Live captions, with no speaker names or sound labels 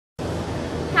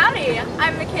Howdy,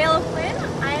 I'm Michaela Flynn.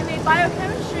 I am a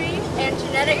biochemistry and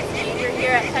genetics major here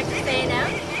at Texas A&M.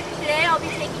 Today I'll be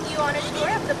taking you on a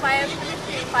tour of the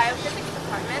Biochemistry and Biophysics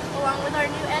department along with our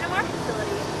new NMR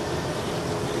facility.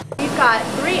 We've got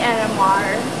 3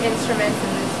 NMR instruments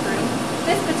in this room.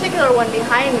 This particular one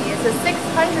behind me is a 600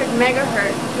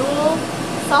 megahertz dual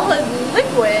solid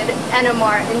liquid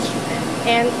NMR instrument.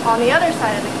 And on the other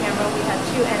side of the camera we have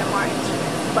 2 NMR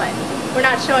instruments, but we're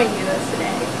not showing you those today.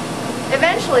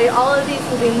 Eventually, all of these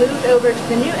will be moved over to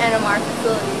the new NMR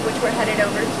facility, which we're headed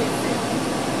over to soon.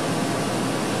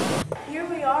 Here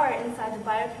we are inside the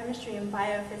Biochemistry and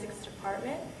Biophysics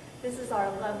department. This is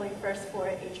our lovely first floor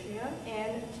atrium,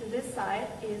 and to this side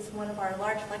is one of our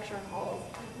large lecture halls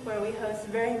where we host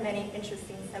very many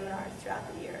interesting seminars throughout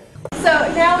the year. So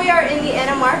now we are in the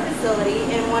NMR facility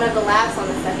in one of the labs on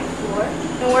the 2nd floor,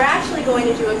 and we're actually going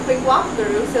to do a quick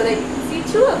walkthrough so that you can see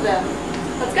 2 of them.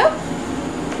 Let's go!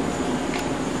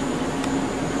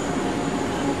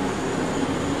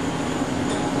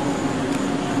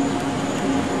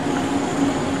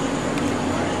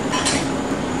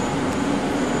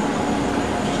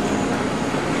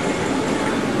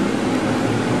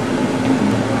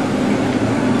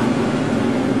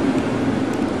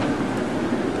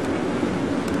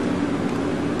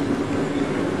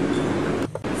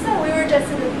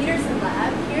 Just in the Peterson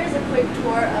lab. Here's a quick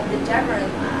tour of the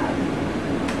Deveron lab.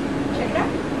 Check it out.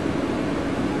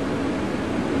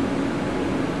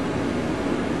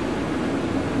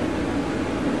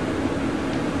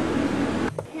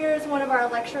 Here's one of our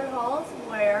lecture halls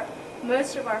where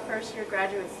most of our first-year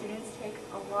graduate students take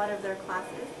a lot of their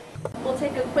classes. We'll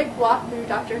take a quick walk through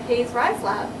Dr. Hayes' Rise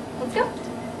lab. Let's go.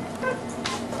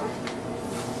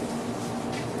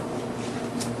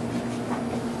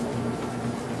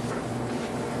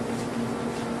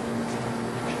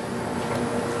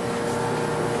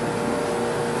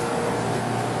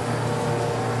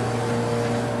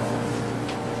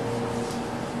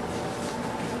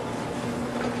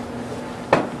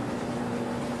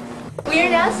 We are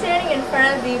now standing in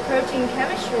front of the protein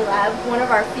chemistry lab, one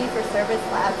of our fee-for-service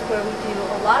labs where we do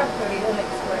a lot of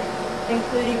proteomics work,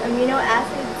 including amino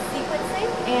acid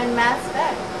sequencing and mass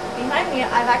spec. Behind me,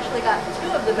 I've actually got 2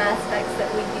 of the mass specs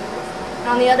that we use.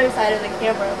 And on the other side of the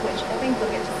camera, which I think we'll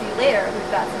get to see later,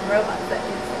 we've got some robots that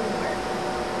do some work.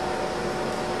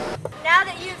 Now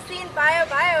that you've seen Bio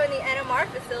in the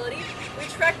NMR facility, we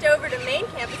trekked over to main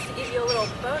campus to give you a little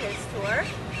bonus tour.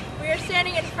 We are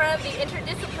standing in front of the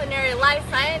Interdisciplinary Life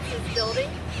Sciences building,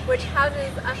 which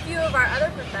houses a few of our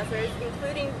other professors,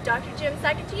 including Dr. Jim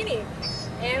Saccatini.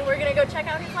 And we're going to go check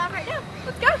out his lab right now.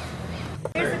 Let's go!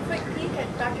 Here's a quick peek at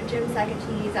Dr. Jim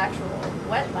Saccatini's actual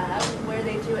wet lab, where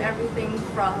they do everything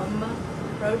from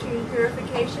protein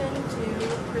purification to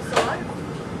crystallography.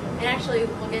 And actually,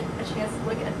 we'll get a chance to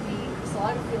look at the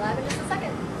crystallography lab in just a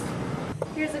second.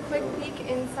 Here's a quick peek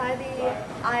inside the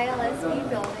ILSB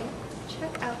building.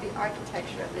 Check out the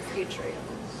architecture of this atrium.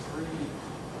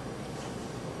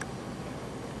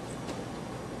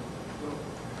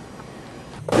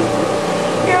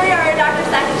 Here we are in Dr.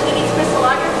 Saccatini's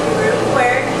crystallography room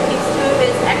where he keeps 2 of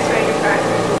his X-ray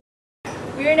diffractors.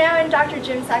 We are now in Dr.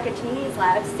 Jim Saccatini's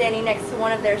lab, standing next to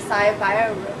one of their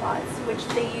SciBio robots, which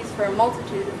they use for a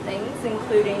multitude of things,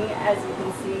 including, as you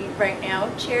can see right now,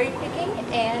 cherry picking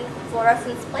and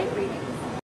fluorescence plate reading.